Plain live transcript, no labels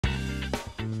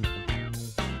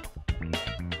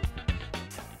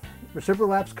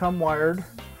Rociprolaps come wired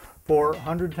for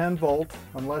 110 volt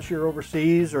unless you're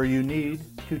overseas or you need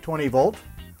 220 volt.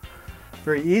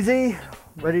 Very easy,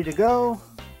 ready to go.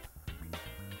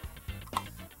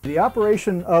 The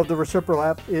operation of the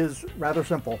Rociprolap is rather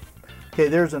simple. Okay,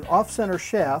 there's an off-center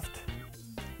shaft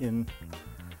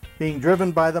being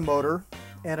driven by the motor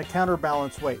and a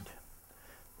counterbalance weight.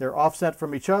 They're offset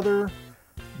from each other.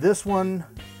 This one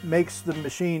makes the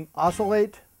machine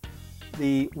oscillate.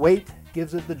 The weight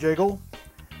gives it the jiggle.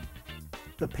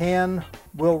 The pan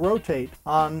will rotate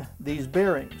on these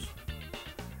bearings.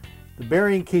 The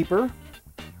bearing keeper,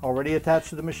 already attached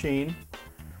to the machine,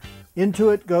 into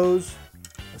it goes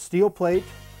a steel plate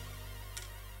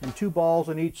and 2 balls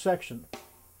in each section,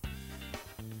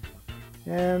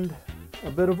 and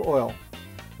a bit of oil.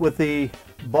 With the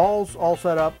balls all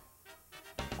set up,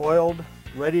 oiled,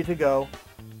 ready to go,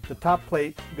 the top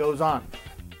plate goes on.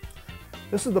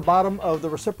 This is the bottom of the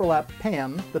Rociprolap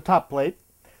pan, the top plate.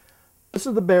 This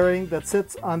is the bearing that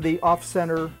sits on the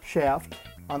off-center shaft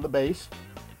on the base,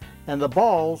 and the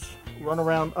balls run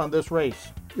around on this race.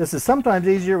 This is sometimes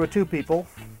easier with 2 people,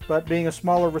 but being a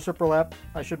smaller Rociprolap,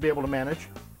 I should be able to manage.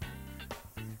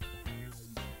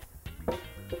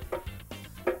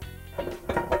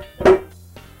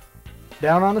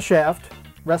 Down on the shaft,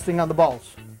 resting on the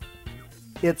balls.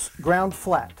 It's ground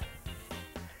flat.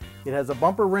 It has a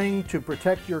bumper ring to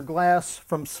protect your glass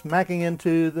from smacking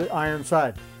into the iron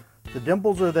side. The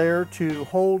dimples are there to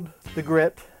hold the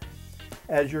grit.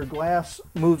 As your glass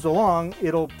moves along,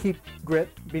 it'll keep grit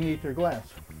beneath your glass.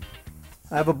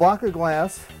 I have a block of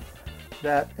glass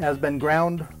that has been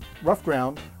ground, rough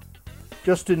ground,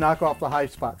 just to knock off the high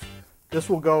spots. This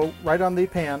will go right on the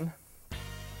pan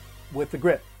with the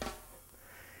grit.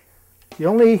 The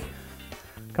only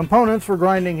components for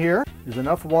grinding here is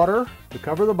enough water to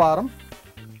cover the bottom.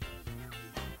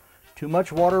 Too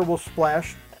much water will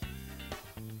splash.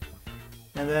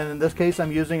 And then in this case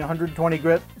I'm using 120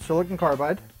 grit silicon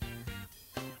carbide.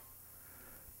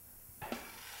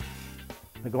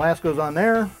 The glass goes on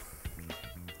there.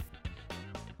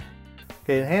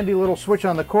 Okay, a handy little switch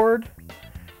on the cord.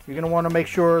 You're going to want to make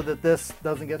sure that this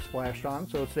doesn't get splashed on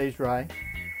so it stays dry.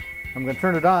 I'm going to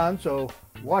turn it on, so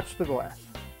watch the glass.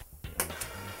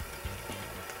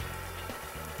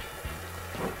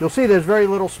 You'll see there's very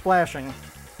little splashing.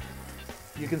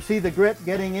 You can see the grit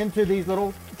getting into these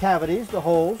little cavities, the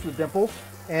holes, the dimples,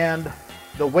 and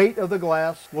the weight of the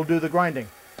glass will do the grinding.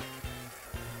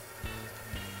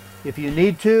 If you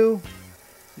need to,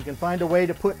 you can find a way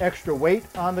to put extra weight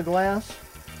on the glass.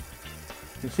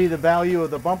 You can see the value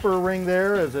of the bumper ring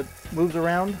there as it moves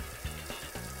around.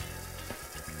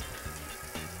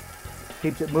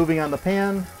 Keeps it moving on the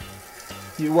pan.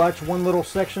 If you watch one little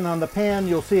section on the pan,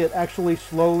 you'll see it actually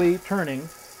slowly turning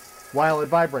while it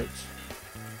vibrates.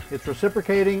 It's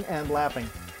reciprocating and lapping.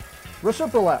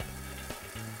 Rociprolap.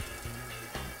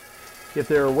 If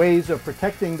there are ways of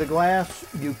protecting the glass,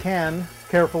 you can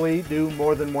carefully do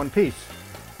more than one piece.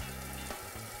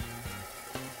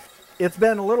 It's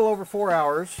been a little over 4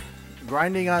 hours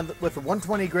grinding on with a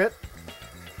 120 grit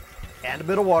and a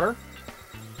bit of water.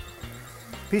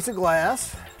 Piece of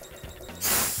glass.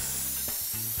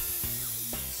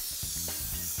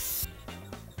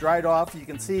 Dried off, you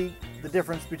can see the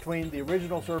difference between the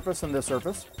original surface and this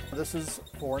surface. This is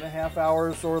 4.5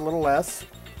 hours or a little less,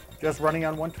 just running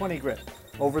on 120 grit.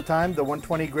 Over time, the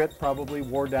 120 grit probably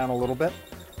wore down a little bit,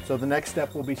 so the next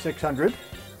step will be 600.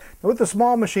 Now with the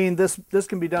small machine, this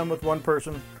can be done with one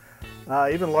person,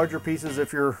 even larger pieces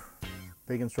if you're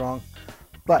big and strong,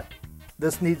 but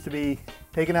this needs to be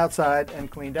taken outside and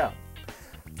cleaned out.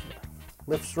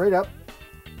 Lift straight up,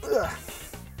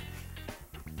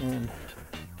 and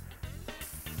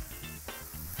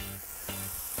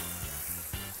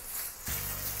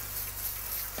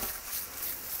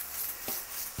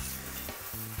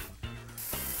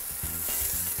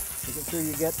making sure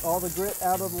you get all the grit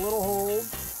out of the little holes.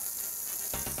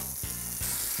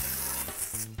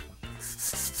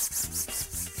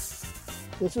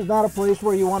 This is not a place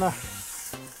where you want to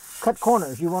cut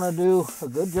corners. You want to do a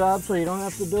good job so you don't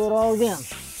have to do it all again.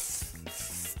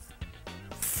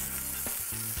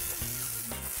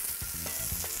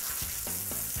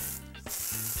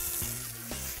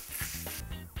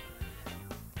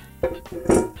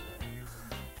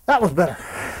 That was better.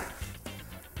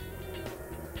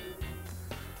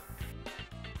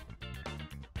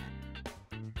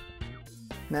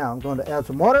 Now I'm going to add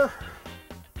some water.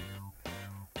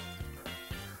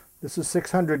 This is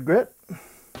 600 grit.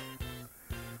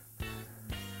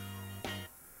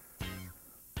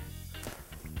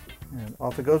 And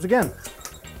off it goes again.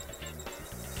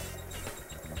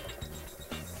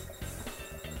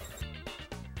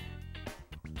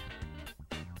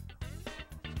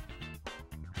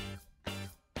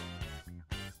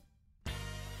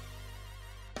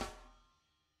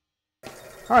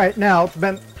 All right, now it's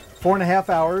been 4.5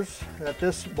 hours that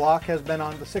this block has been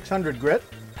on the 600 grit.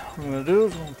 What I'm going to do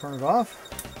is I'm going to turn it off.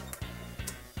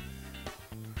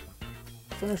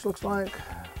 Finish looks like.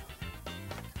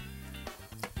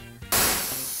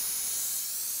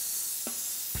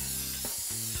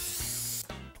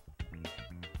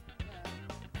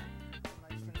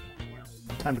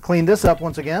 Time to clean this up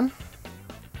once again.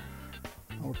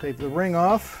 I'll take the ring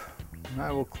off and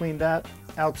I will clean that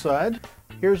outside.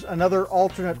 Here's another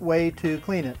alternate way to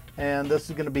clean it, and this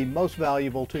is going to be most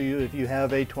valuable to you if you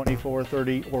have a 24,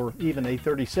 30, or even a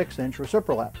 36-inch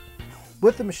Rociprolap.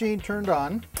 With the machine turned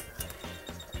on,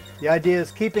 the idea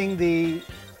is keeping the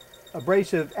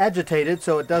abrasive agitated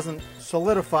so it doesn't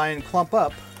solidify and clump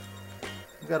up.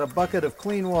 I've got a bucket of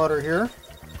clean water here.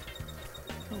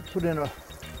 I'll put in a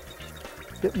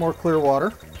bit more clear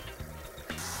water.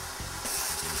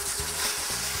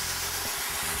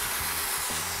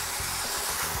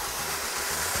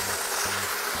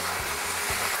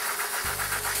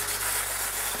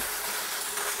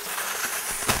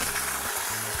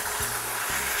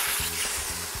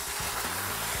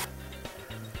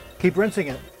 Keep rinsing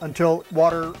it until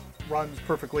water runs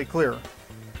perfectly clear.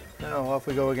 Now off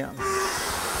we go again.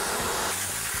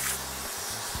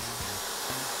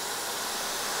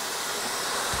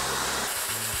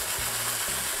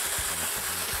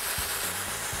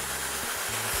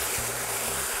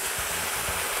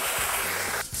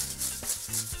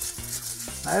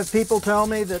 I have people tell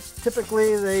me that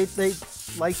typically they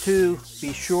like to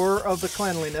be sure of the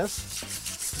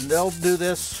cleanliness, and they'll do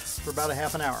this for about a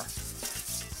half an hour.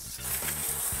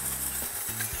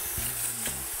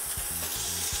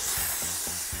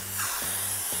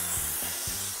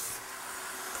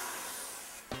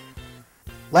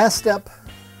 Last step,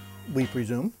 we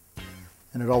presume,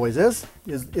 and it always is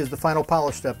the final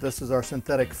polish step. This is our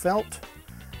synthetic felt,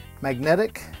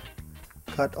 magnetic,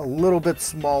 cut a little bit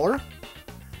smaller.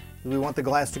 We want the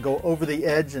glass to go over the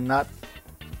edge and not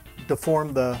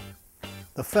deform the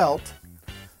felt.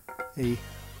 A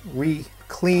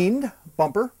re-cleaned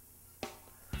bumper.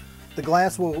 The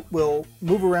glass will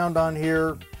move around on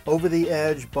here, over the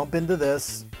edge, bump into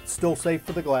this, still safe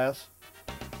for the glass.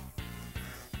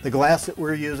 The glass that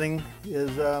we're using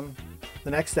is the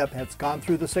next step. It's gone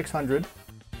through the 600.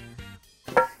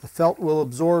 The felt will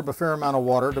absorb a fair amount of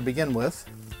water to begin with.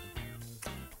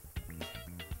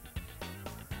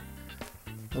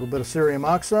 A little bit of cerium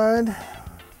oxide.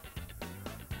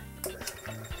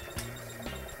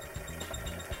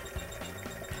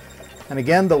 And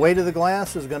again, the weight of the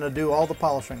glass is going to do all the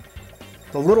polishing.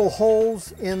 The little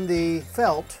holes in the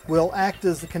felt will act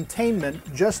as the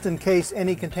containment just in case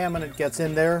any contaminant gets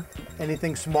in there.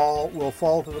 Anything small will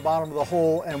fall to the bottom of the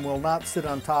hole and will not sit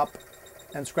on top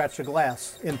and scratch the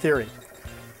glass, in theory.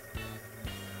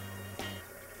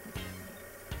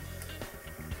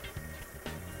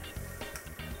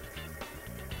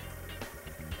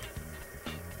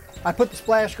 I put the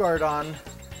splash guard on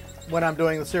when I'm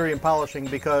doing the cerium polishing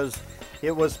because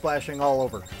it was splashing all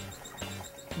over.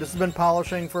 This has been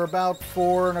polishing for about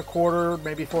 4.25,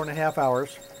 maybe 4.5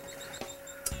 hours.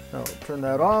 So turn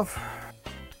that off.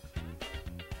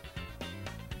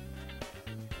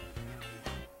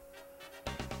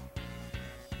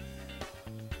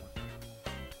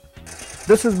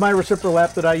 This is my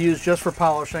Rociprolap that I use just for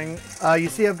polishing. You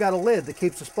see I've got a lid that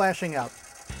keeps the splashing out.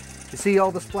 You see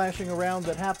all the splashing around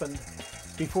that happened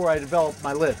before I developed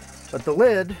my lid. But the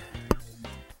lid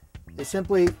is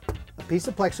simply a piece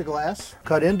of plexiglass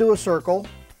cut into a circle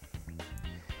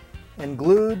and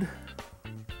glued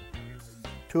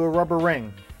to a rubber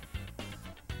ring.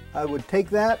 I would take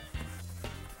that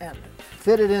and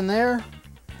fit it in there,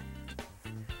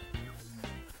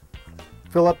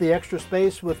 fill up the extra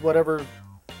space with whatever,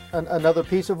 another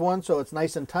piece of one so it's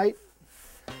nice and tight,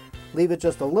 leave it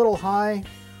just a little high.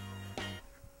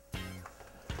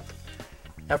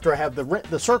 After I have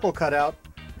the circle cut out,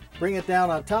 bring it down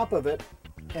on top of it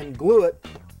and glue it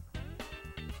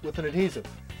with an adhesive.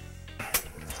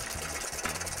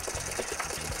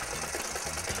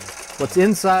 What's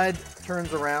inside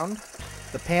turns around.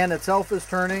 The pan itself is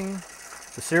turning.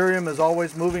 The cerium is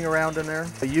always moving around in there.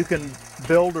 You can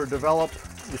build or develop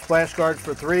your splash guards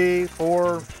for 3,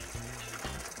 4,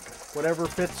 whatever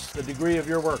fits the degree of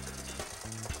your work.